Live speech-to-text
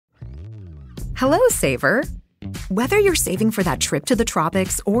Hello, saver. Whether you're saving for that trip to the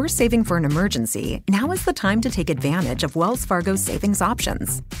tropics or saving for an emergency, now is the time to take advantage of Wells Fargo's savings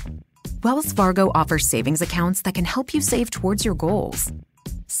options. Wells Fargo offers savings accounts that can help you save towards your goals.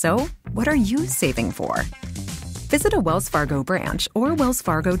 So, what are you saving for? Visit a Wells Fargo branch or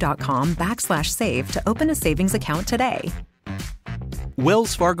wellsfargo.com/save to open a savings account today.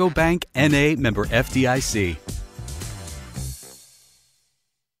 Wells Fargo Bank, N.A., member FDIC.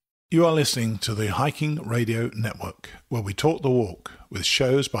 You are listening to the Hiking Radio Network, where we talk the walk with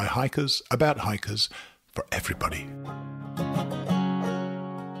shows by hikers, about hikers, for everybody.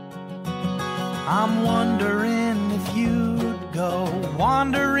 I'm wondering if you'd go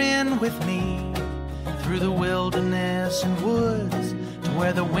wandering with me through the wilderness and woods to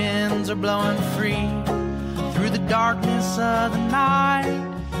where the winds are blowing free, through the darkness of the night,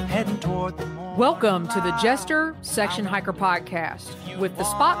 heading toward the morning. Welcome to the Jester Section Hiker Podcast with the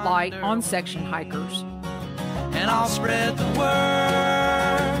spotlight on section hikers. And I'll spread the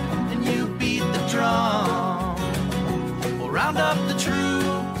word and you beat the drum. We'll round up the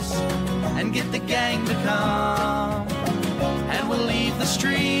troops and get the gang to come, and we'll leave the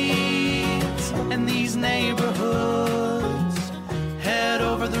streets and these neighborhoods, head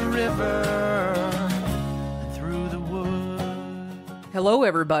over the river and through the woods. Hello,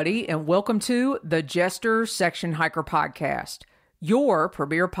 everybody, and welcome to the Jester Section Hiker Podcast, your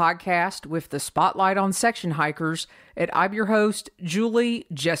premier podcast with the spotlight on section hikers, and I'm your host, Julie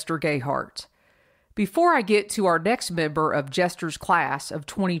Jester Gayheart. Before I get to our next member of Jester's class of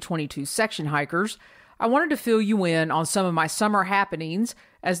 2022 section hikers, I wanted to fill you in on some of my summer happenings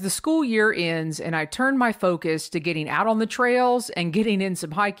as the school year ends and I turn my focus to getting out on the trails and getting in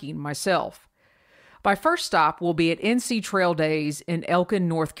some hiking myself. My first stop will be at NC Trail Days in Elkin,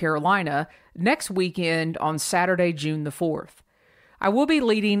 North Carolina, next weekend on Saturday, June the 4th. I will be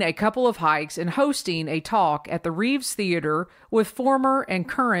leading a couple of hikes and hosting a talk at the Reeves Theater with former and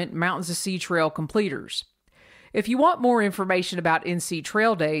current Mountains to Sea Trail completers. If you want more information about NC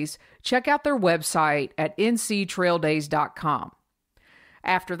Trail Days, check out their website at nctraildays.com.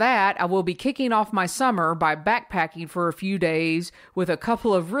 After that, I will be kicking off my summer by backpacking for a few days with a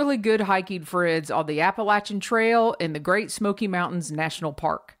couple of really good hiking friends on the Appalachian Trail in the Great Smoky Mountains National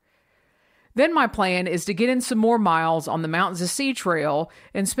Park. Then my plan is to get in some more miles on the Mountains to Sea Trail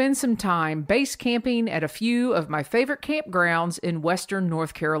and spend some time base camping at a few of my favorite campgrounds in Western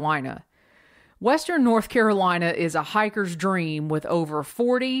North Carolina. Western North Carolina is a hiker's dream with over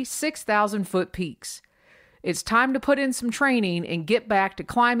 40 6,000-foot peaks. It's time to put in some training and get back to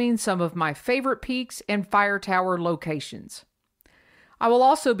climbing some of my favorite peaks and fire tower locations. I will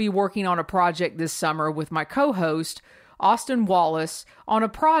also be working on a project this summer with my co-host, Austin Wallace, on a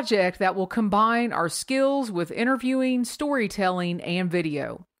project that will combine our skills with interviewing, storytelling, and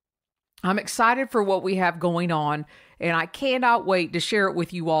video. I'm excited for what we have going on, and I cannot wait to share it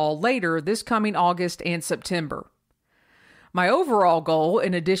with you all later this coming August and September. My overall goal,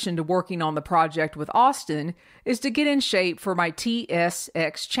 in addition to working on the project with Austin, is to get in shape for my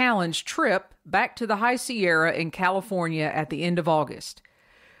TSX Challenge trip back to the High Sierra in California at the end of August.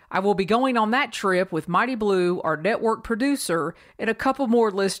 I will be going on that trip with Mighty Blue, our network producer, and a couple more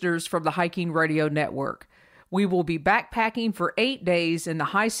listeners from the Hiking Radio Network. We will be backpacking for 8 days in the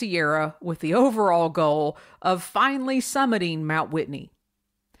High Sierra with the overall goal of finally summiting Mount Whitney.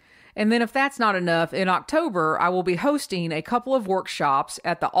 And then if that's not enough, in October, I will be hosting a couple of workshops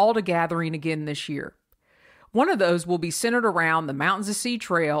at the Alta Gathering again this year. One of those will be centered around the Mountains to Sea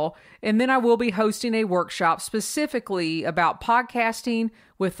Trail, and then I will be hosting a workshop specifically about podcasting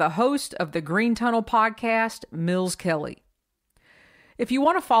with the host of the Green Tunnel podcast, Mills Kelly. If you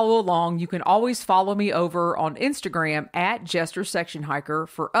want to follow along, you can always follow me over on Instagram at Jester Section Hiker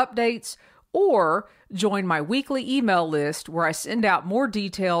for updates, or join my weekly email list where I send out more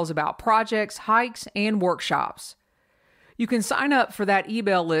details about projects, hikes, and workshops. You can sign up for that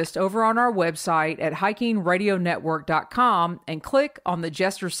email list over on our website at hikingradionetwork.com and click on the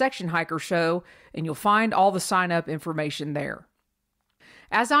Jester Section Hiker show, and you'll find all the sign-up information there.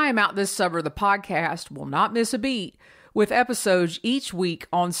 As I am out this summer, the podcast will not miss a beat, with episodes each week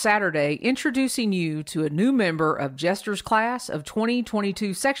on Saturday introducing you to a new member of Jester's class of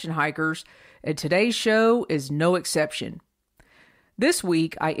 2022 section hikers, and today's show is no exception. This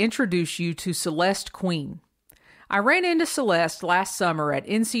week, I introduce you to Celeste Queen. I ran into Celeste last summer at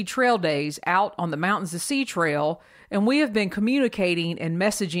NC Trail Days out on the Mountains to Sea Trail, and we have been communicating and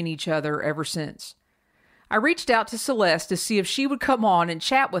messaging each other ever since. I reached out to Celeste to see if she would come on and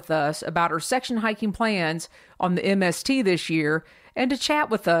chat with us about her section hiking plans on the MST this year, and to chat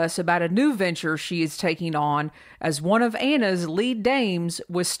with us about a new venture she is taking on as one of Anna's lead dames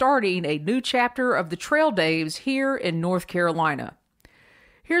with starting a new chapter of the Trail Daves here in North Carolina.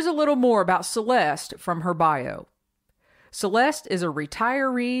 Here's a little more about Celeste from her bio. Celeste is a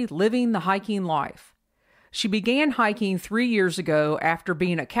retiree living the hiking life. She began hiking 3 years ago after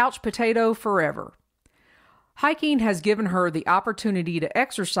being a couch potato forever. Hiking has given her the opportunity to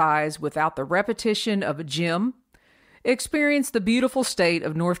exercise without the repetition of a gym, experience the beautiful state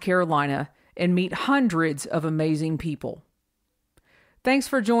of North Carolina, and meet hundreds of amazing people. Thanks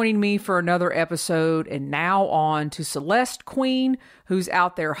for joining me for another episode, and now on to Celeste Queen, who's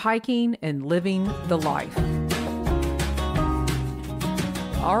out there hiking and living the life.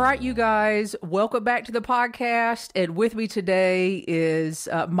 All right, you guys, welcome back to the podcast. And with me today is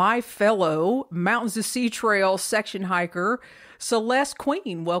my fellow Mountains to Sea Trail section hiker, Celeste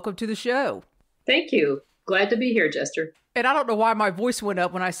Queen. Welcome to the show. Thank you. Glad to be here, Jester. And I don't know why my voice went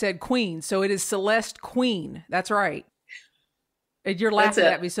up when I said Queen. So it is Celeste Queen. That's right. And you're laughing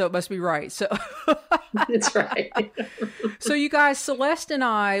at me, so it must be right. So That's right. So you guys, Celeste and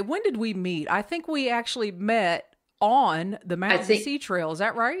I, when did we meet? I think we actually met on the Mountains to Sea Trail. Is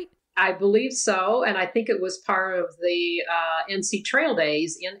that right? I believe so. And I think it was part of the NC Trail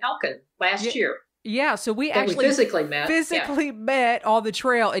Days in Elkin last year. Yeah. So we actually physically met on the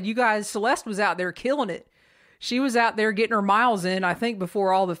trail. And you guys, Celeste was out there killing it. She was out there getting her miles in, I think,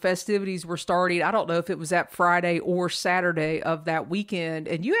 before all the festivities were starting. I don't know if it was that Friday or Saturday of that weekend.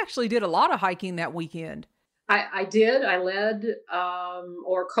 And you actually did a lot of hiking that weekend. I did. I led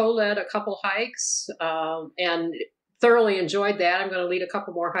or co-led a couple hikes and thoroughly enjoyed that. I'm going to lead a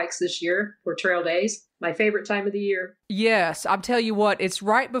couple more hikes this year for Trail Days. My favorite time of the year. Yes. I'll tell you what, it's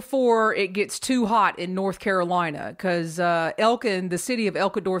right before it gets too hot in North Carolina because Elkin, the city of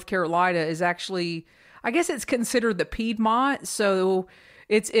Elkin, North Carolina is actually, I guess it's considered the Piedmont. So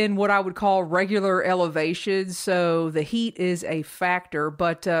it's in what I would call regular elevation. So the heat is a factor.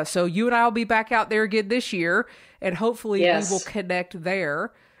 But so you and I will be back out there again this year, and hopefully we will connect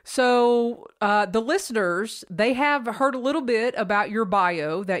there. So the listeners, they have heard a little bit about your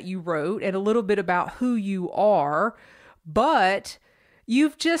bio that you wrote and a little bit about who you are, but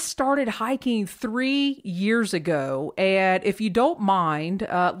you've just started hiking 3 years ago. And if you don't mind,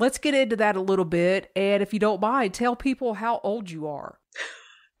 let's get into that a little bit. And if you don't mind, tell people how old you are.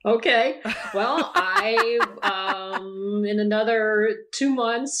 Okay. Well, in another 2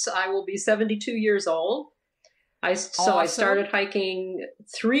 months, I will be 72 years old. So I started hiking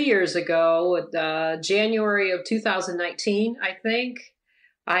 3 years ago, January of 2019, I think.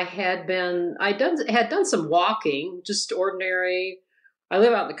 I had done some walking, just ordinary. I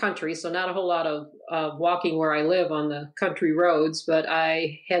live out in the country, so not a whole lot of walking where I live on the country roads, but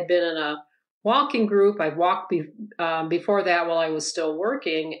I had been in a walking group. I walked before that while I was still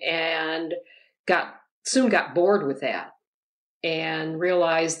working, and soon got bored with that and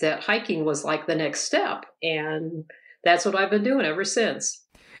realized that hiking was like the next step. And that's what I've been doing ever since.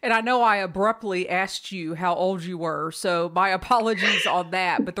 And I know I abruptly asked you how old you were, so my apologies on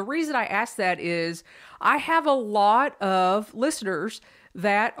that. But the reason I asked that is I have a lot of listeners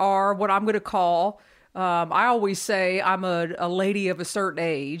that are what I'm going to call, I always say I'm a lady of a certain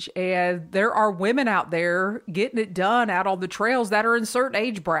age, and there are women out there getting it done out on the trails that are in certain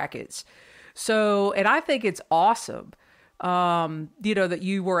age brackets. So, and I think it's awesome, that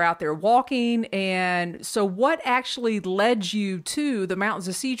you were out there walking. And so what actually led you to the Mountains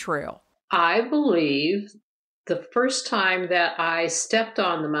to Sea Trail? I believe the first time that I stepped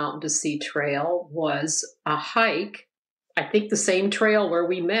on the Mountain to Sea Trail was a hike. I think the same trail where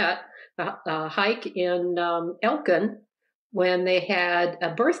we met, a hike in Elkin when they had a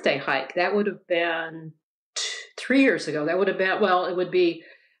birthday hike. That would have been 3 years ago. That would have been, it would be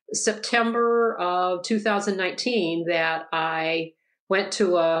September of 2019 that I went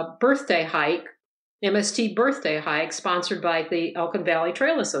to a birthday hike, MST birthday hike, sponsored by the Elkin Valley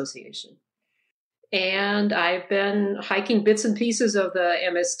Trail Association. And I've been hiking bits and pieces of the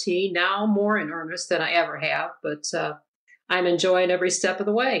MST, now more in earnest than I ever have, but I'm enjoying every step of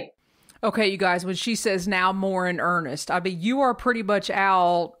the way. Okay, you guys, when she says now more in earnest, I mean, you are pretty much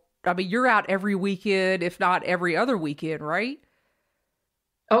out. I mean, you're out every weekend, if not every other weekend, right?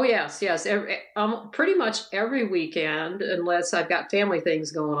 Oh, yes. Pretty much every weekend, unless I've got family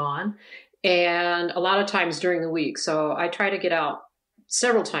things going on, and a lot of times during the week. So I try to get out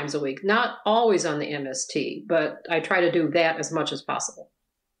several times a week, not always on the MST, but I try to do that as much as possible.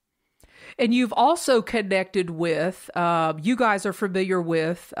 And you've also connected with, you guys are familiar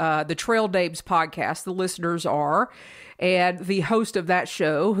with the Trail Dames podcast, the listeners are, and the host of that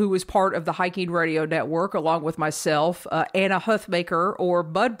show, who is part of the Hiking Radio Network, along with myself, Anna Huthmaker, or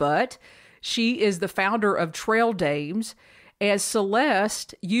Bud Butt. She is the founder of Trail Dames. As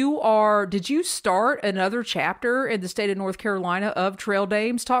Celeste, did you start another chapter in the state of North Carolina of Trail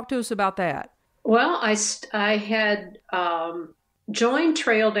Dames? Talk to us about that. Well, I had joined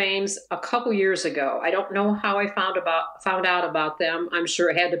Trail Dames a couple years ago. I don't know how I found out about them. I'm sure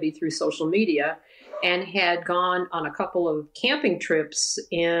it had to be through social media, and had gone on a couple of camping trips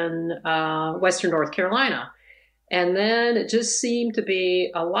in Western North Carolina. And then it just seemed to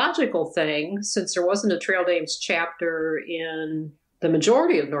be a logical thing, since there wasn't a Trail Dames chapter in the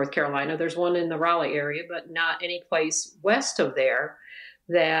majority of North Carolina. There's one in the Raleigh area, but not any place west of there,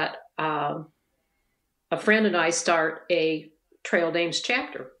 that a friend and I start a Trail Dames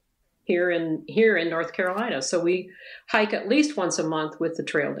chapter here in North Carolina. So we hike at least once a month with the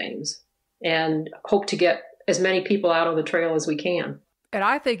Trail Dames, and hope to get as many people out on the trail as we can. And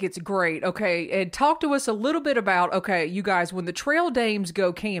I think it's great. Okay. And talk to us a little bit about, okay, you guys, when the Trail Dames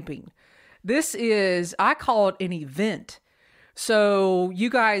go camping, this is, I call it an event. So you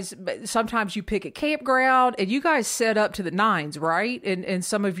guys, sometimes you pick a campground and you guys set up to the nines, right? In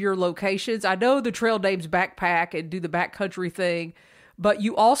some of your locations. I know the Trail Dames backpack and do the backcountry thing, but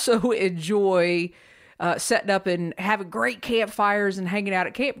you also enjoy setting up and having great campfires and hanging out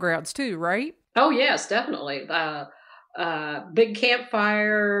at campgrounds too, right? Oh, yes, definitely. Big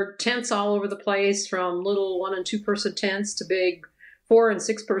campfire, tents all over the place, from little 1 and 2 person tents to big 4 and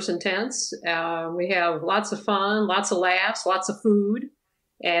 6 person tents. We have lots of fun, lots of laughs, lots of food,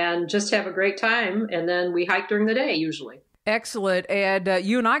 and just have a great time. And then we hike during the day usually. Excellent. And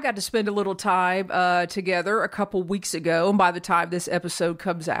you and I got to spend a little time together a couple weeks ago. And by the time this episode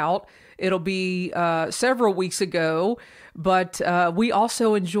comes out, it'll be several weeks ago. But we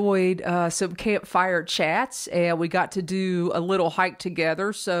also enjoyed some campfire chats, and we got to do a little hike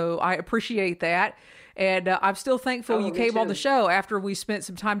together. So I appreciate that. And I'm still thankful you came on the show after we spent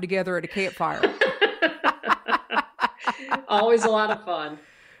some time together at a campfire. Always a lot of fun.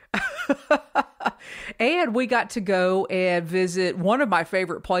 And we got to go and visit one of my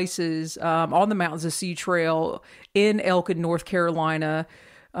favorite places on the Mountains of Sea Trail in Elkin, North Carolina.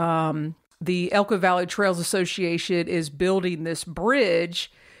 The Elkin Valley Trails Association is building this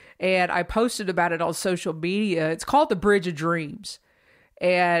bridge, and I posted about it on social media. It's called the Bridge of Dreams.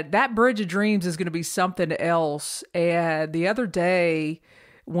 And that Bridge of Dreams is going to be something else. And the other day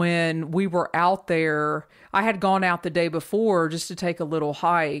when we were out there, I had gone out the day before just to take a little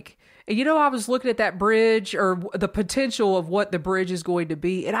hike. And, I was looking at that bridge, or the potential of what the bridge is going to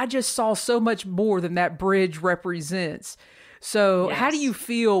be, and I just saw so much more than that bridge represents. So yes. How do you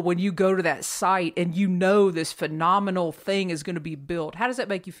feel when you go to that site and this phenomenal thing is going to be built? How does that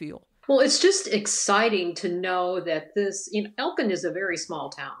make you feel? Well, it's just exciting to know that Elkin is a very small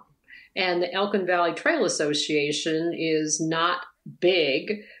town, and the Elkin Valley Trail Association is not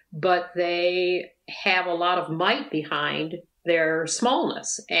big, but they have a lot of might behind their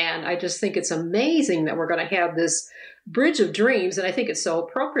smallness. And I just think it's amazing that we're going to have this Bridge of Dreams. And I think it's so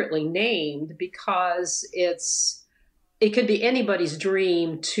appropriately named because it could be anybody's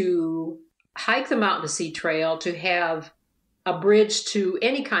dream to hike the Mountain to Sea Trail, to have a bridge to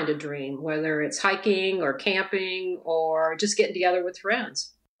any kind of dream, whether it's hiking or camping or just getting together with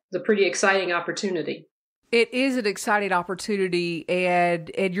friends. It's a pretty exciting opportunity. It is an exciting opportunity, and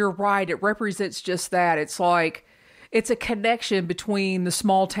you're right. It represents just that. It's like, it's a connection between the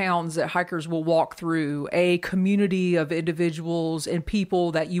small towns that hikers will walk through, a community of individuals and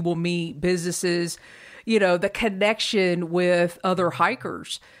people that you will meet, businesses, the connection with other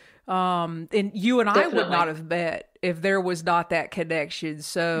hikers. And you and Definitely. I would not have met if there was not that connection.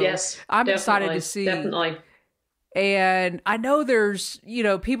 So yes, I'm excited to see. Definitely. And I know there's,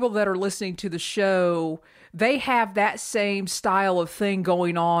 people that are listening to the show, they have that same style of thing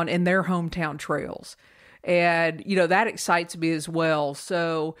going on in their hometown trails. And, that excites me as well.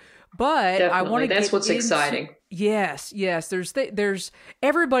 So, but Definitely. I want to That's what's exciting. Yes. There's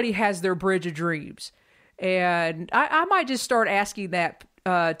everybody has their Bridge of Dreams. And I might just start asking that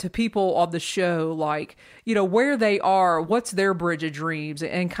to people on the show, like, where they are, what's their Bridge of Dreams,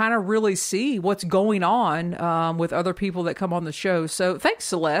 and kind of really see what's going on with other people that come on the show. So thanks,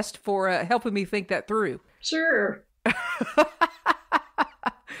 Celeste, for helping me think that through. Sure.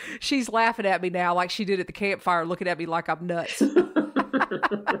 She's laughing at me now like she did at the campfire, looking at me like I'm nuts.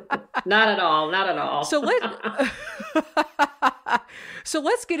 Not at all. Not at all. So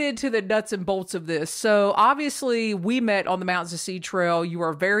let's get into the nuts and bolts of this. So obviously we met on the Mountains of Sea Trail. You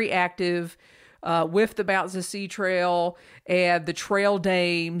are very active with the Mountains of Sea Trail and the Trail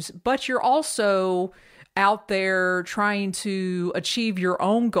Dames, but you're also out there trying to achieve your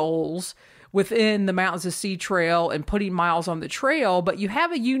own goals within the Mountains of Sea Trail and putting miles on the trail, but you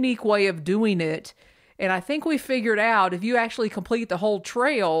have a unique way of doing it. And I think we figured out if you actually complete the whole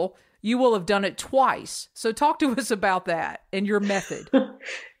trail, you will have done it twice. So talk to us about that and your method.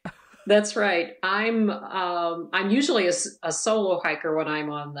 That's right. I'm usually a solo hiker when I'm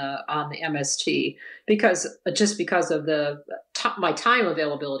on the MST because of my time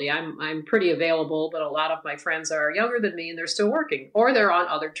availability. I'm pretty available, but a lot of my friends are younger than me and they're still working or they're on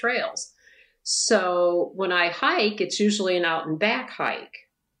other trails. So when I hike, it's usually an out and back hike,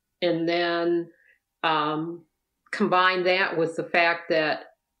 and then combine that with the fact that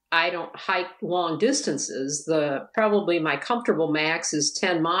I don't hike long distances. Probably my comfortable max is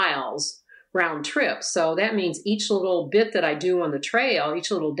 10 miles round trip. So that means each little bit that I do on the trail,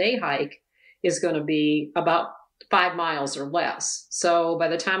 each little day hike is going to be about 5 miles or less. So by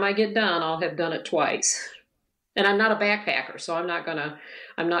the time I get done, I'll have done it twice. And I'm not a backpacker, so I'm not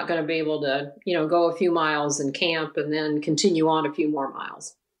gonna be able to, go a few miles and camp and then continue on a few more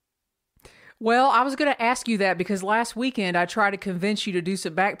miles. Well, I was going to ask you that because last weekend I tried to convince you to do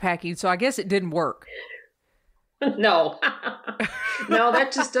some backpacking, so I guess it didn't work. No, no,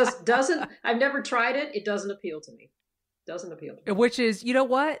 that just doesn't. I've never tried it. It doesn't appeal to me. Which is, you know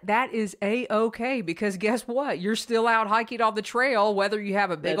what? That is A-okay, because guess what? You're still out hiking on the trail, whether you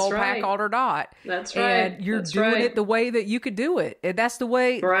have a big old pack on or not. That's right. And you're doing it the way that you could do it. And that's the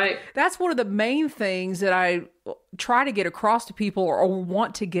way. Right. That's one of the main things that I try to get across to people or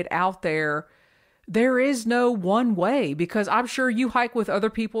want to get out there. There is no one way, because I'm sure you hike with other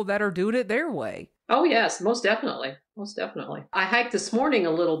people that are doing it their way. Oh, yes, most definitely. Most definitely. I hiked this morning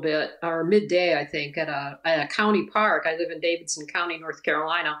a little bit, or midday, I think, at a county park. I live in Davidson County, North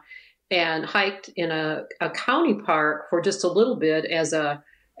Carolina, and hiked in a county park for just a little bit as a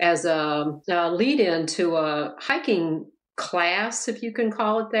lead-in to a hiking class, if you can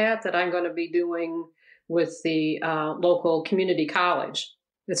call it that I'm going to be doing with the local community college.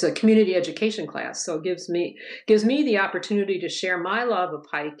 It's a community education class, so it gives me the opportunity to share my love of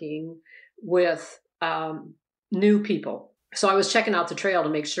hiking with new people. So I was checking out the trail to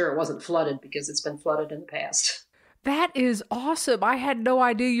make sure it wasn't flooded, because it's been flooded in the past. That is awesome. I had no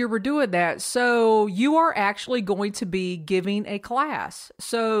idea you were doing that. So you are actually going to be giving a class.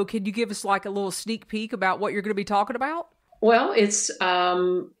 So can you give us like a little sneak peek about what you're going to be talking about? Well, it's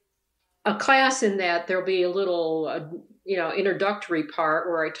a class in that there'll be a little, introductory part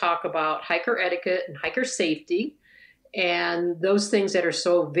where I talk about hiker etiquette and hiker safety, and those things that are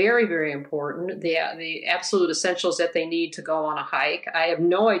so very, very important, the absolute essentials that they need to go on a hike. I have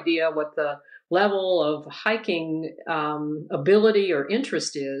no idea what the level of hiking ability or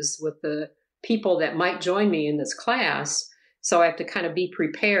interest is with the people that might join me in this class. So I have to kind of be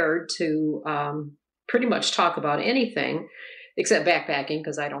prepared to pretty much talk about anything except backpacking,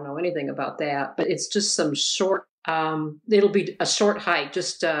 because I don't know anything about that. But it's just some short, it'll be a short hike,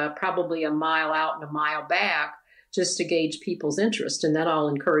 just probably a mile out and a mile back, just to gauge people's interest. And then I'll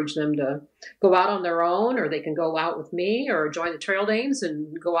encourage them to go out on their own, or they can go out with me or join the Trail Dames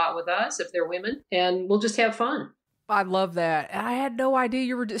and go out with us if they're women, and we'll just have fun. I love that. I had no idea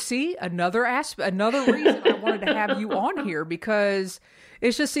you were, another reason I wanted to have you on here, because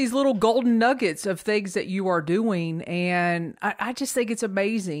it's just these little golden nuggets of things that you are doing. And I just think it's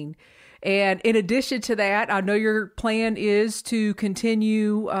amazing. And in addition to that, I know your plan is to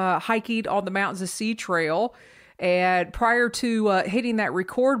continue hiking on the Mountains of Sea Trail. And prior to hitting that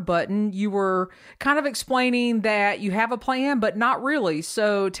record button, you were kind of explaining that you have a plan, but not really.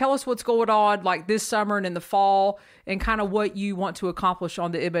 So tell us what's going on like this summer and in the fall, and kind of what you want to accomplish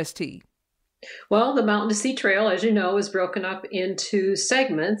on the MST. Well, the Mountain to Sea Trail, as you know, is broken up into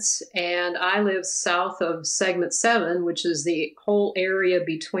segments, and I live south of segment 7, which is the whole area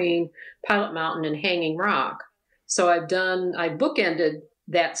between Pilot Mountain and Hanging Rock. So I bookended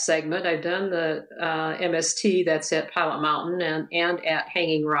that segment. I've done the MST that's at Pilot Mountain and at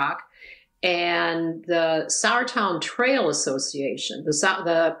Hanging Rock, and the Sourtown Trail Association.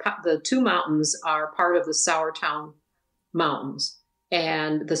 The two mountains are part of the Sourtown Mountains,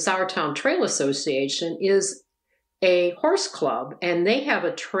 and the Sourtown Trail Association is a horse club, and they have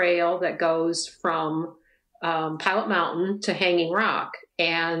a trail that goes from Pilot Mountain to Hanging Rock,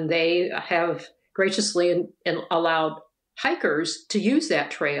 and they have graciously allowed hikers to use that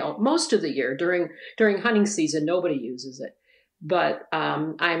trail most of the year. During hunting season, nobody uses it. But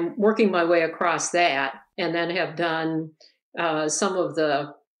I'm working my way across that, and then have done some of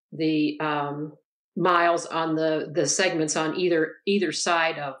the miles on the segments on either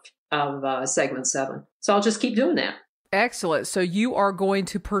side of segment 7. So I'll just keep doing that. Excellent. So you are going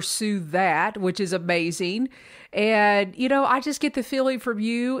to pursue that, which is amazing. And, I just get the feeling from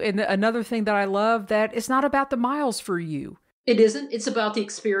you. And another thing that I love, that it's not about the miles for you. It isn't. It's about the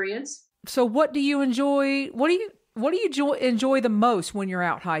experience. So what do you enjoy? What do you enjoy the most when you're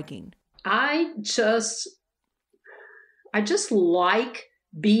out hiking? I just like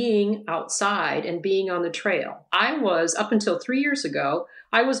being outside and being on the trail. I was, up until 3 years ago,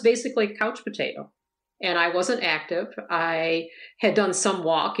 I was basically a couch potato. And I wasn't active. I had done some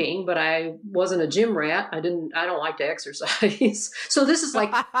walking, but I wasn't a gym rat. I don't like to exercise. So this is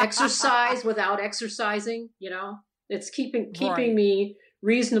like exercise without exercising, It's keeping Right. me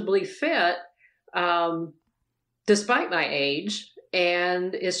reasonably fit, despite my age.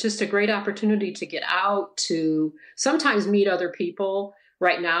 And it's just a great opportunity to get out, to sometimes meet other people.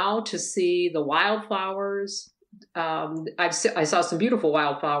 Right now, to see the wildflowers. I saw some beautiful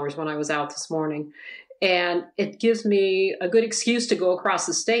wildflowers when I was out this morning. And it gives me a good excuse to go across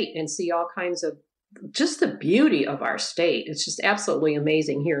the state and see all kinds of just the beauty of our state. It's just absolutely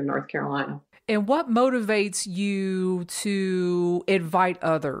amazing here in North Carolina. And what motivates you to invite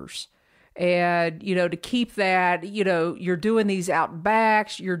others? And, to keep that, you're doing these out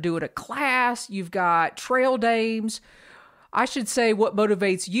backs, you're doing a class, you've got trail dames. I should say what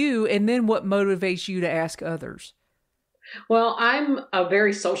motivates you, and then what motivates you to ask others. Well, I'm a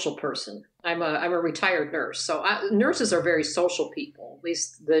very social person. I'm a retired nurse. So nurses are very social people, at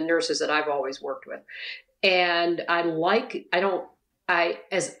least the nurses that I've always worked with. And I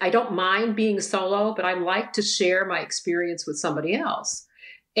don't mind being solo, but I like to share my experience with somebody else.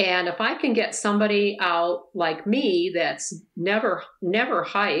 And if I can get somebody out like me that's never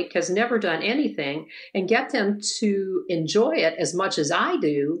hiked, has never done anything, and get them to enjoy it as much as I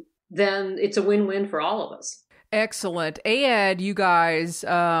do, then it's a win-win for all of us. Excellent. And you guys,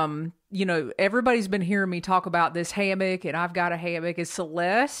 everybody's been hearing me talk about this hammock, and I've got a hammock, and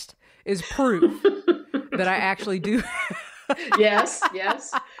Celeste is proof that I actually do. Yes.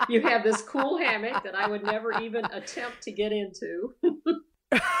 You have this cool hammock that I would never even attempt to get into.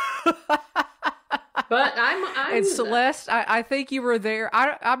 But I'm and Celeste, I think you were there.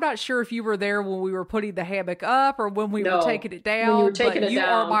 I'm not sure if you were there when we were putting the hammock up or when we were taking it down. When you were taking it you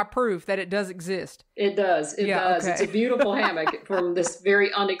down. are my proof that it does exist. It does. It does. Okay. It's a beautiful hammock from this very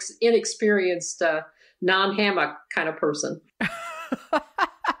inexperienced non-hammock kind of person.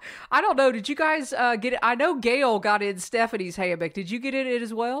 I don't know. Did you guys get it? I know Gail got in Stephanie's hammock. Did you get in it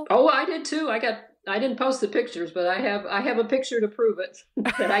as well? Oh, I did too. I didn't post the pictures, but I have a picture to prove it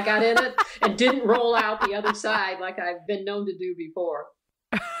that I got in it and didn't roll out the other side like I've been known to do before.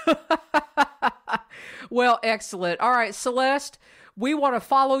 Well, excellent. All right, Celeste, we want to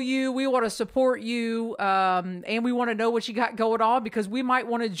follow you. We want to support you. And we want to know what you got going on because we might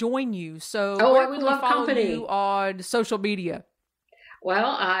want to join you. So I would love follow company. You on social media?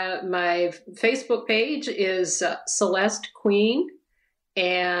 Well, my Facebook page is Celeste Queen.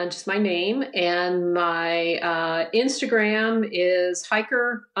 And just my name, and my Instagram is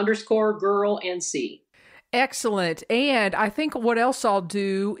hiker_girl_NC. Excellent. And I think what else I'll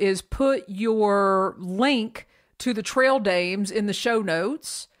do is put your link to the Trail Dames in the show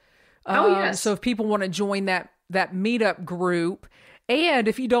notes. Yes. So if people want to join that meetup group, and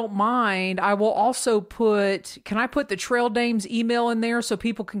if you don't mind, I will also can I put the Trail Dames email in there so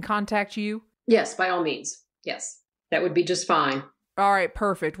people can contact you? Yes, by all means. Yes, that would be just fine. All right,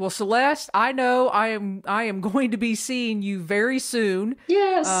 perfect. Well, Celeste, I know I am going to be seeing you very soon.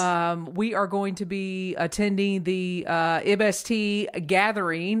 Yes. We are going to be attending the MST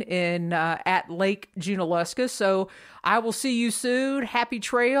gathering at Lake Junaluska. So I will see you soon. Happy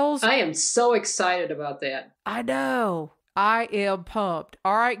trails. I am so excited about that. I know. I am pumped.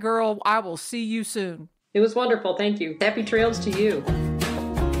 All right, girl. I will see you soon. It was wonderful. Thank you. Happy trails to you.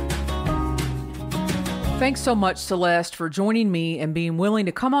 Thanks so much, Celeste, for joining me and being willing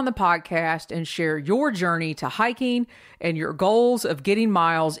to come on the podcast and share your journey to hiking and your goals of getting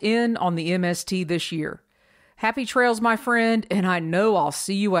miles in on the MST this year. Happy trails, my friend, and I know I'll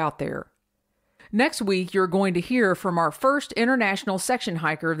see you out there. Next week, you're going to hear from our first international section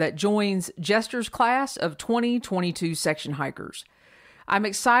hiker that joins Jester's class of 2022 section hikers. I'm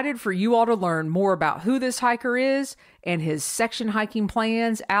excited for you all to learn more about who this hiker is and his section hiking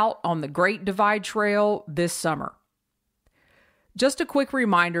plans out on the Great Divide Trail this summer. Just a quick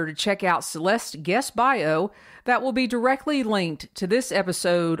reminder to check out Celeste's guest bio that will be directly linked to this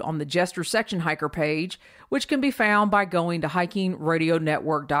episode on the Jester Section Hiker page, which can be found by going to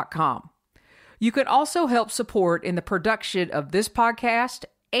hikingradionetwork.com. You can also help support in the production of this podcast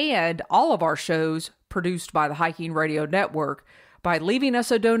and all of our shows produced by the Hiking Radio Network by leaving us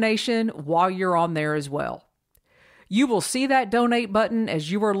a donation while you're on there as well. You will see that donate button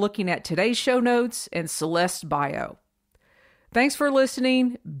as you are looking at today's show notes and Celeste's bio. Thanks for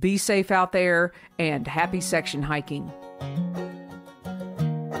listening, be safe out there, and happy section hiking.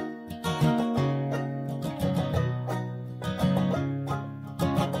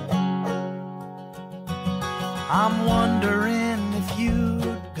 I'm wondering if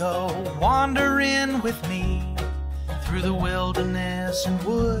you'd go wandering with me through the wilderness and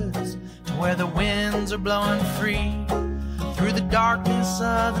woods to where the winds are blowing free, through the darkness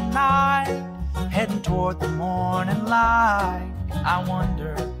of the night, heading toward the morning light. I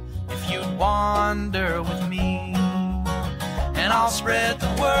wonder if you'd wander with me, and I'll spread the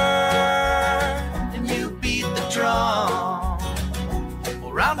word and you beat the drum.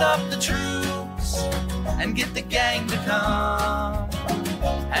 We'll round up the troops and get the gang to come,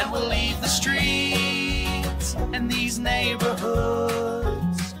 and we'll leave the streets and these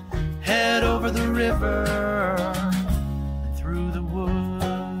neighborhoods, head over the river and through the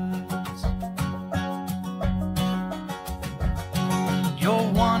woods.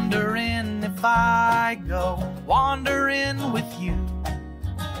 You're wondering if I go wandering with you,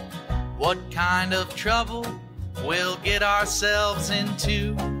 what kind of trouble we'll get ourselves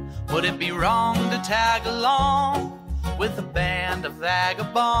into. Would it be wrong to tag along with a band of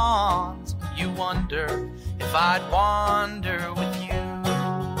vagabonds? You wonder if I'd wander with you.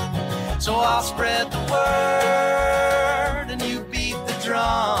 So I'll spread the word and you beat the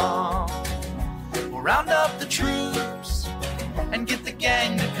drum. We'll round up the troops and get the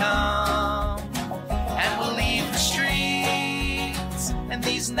gang to come, and we'll leave the streets and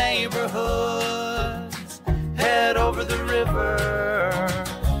these neighborhoods, head over the river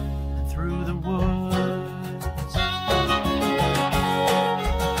through the woods.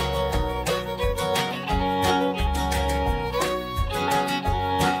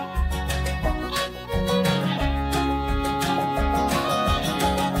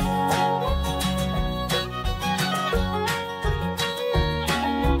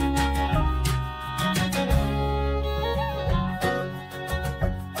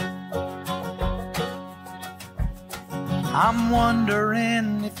 I'm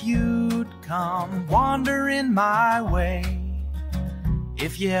wondering if you'd come wandering my way,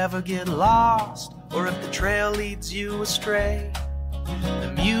 if you ever get lost or if the trail leads you astray.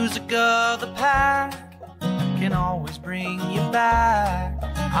 The music of the pack can always bring you back.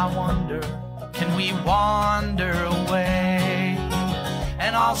 I wonder, can we wander away?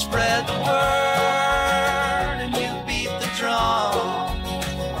 And I'll spread the word and you beat the drum.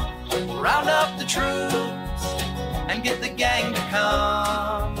 We'll round up the troops and get the gang to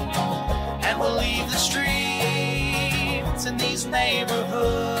come, and we'll leave the streets in these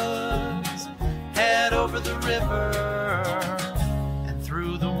neighborhoods, head over the river and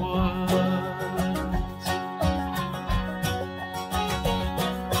through the woods.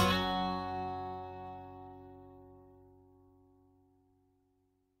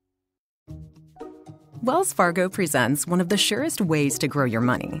 Wells Fargo presents one of the surest ways to grow your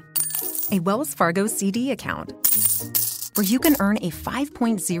money, a Wells Fargo CD account, where you can earn a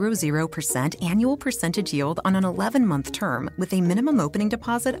 5.00% annual percentage yield on an 11-month term with a minimum opening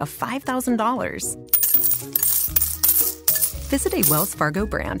deposit of $5,000. Visit a Wells Fargo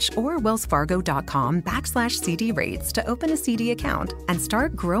branch or wellsfargo.com/CD rates to open a CD account and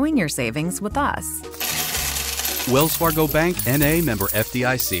start growing your savings with us. Wells Fargo Bank, N.A., member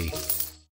FDIC.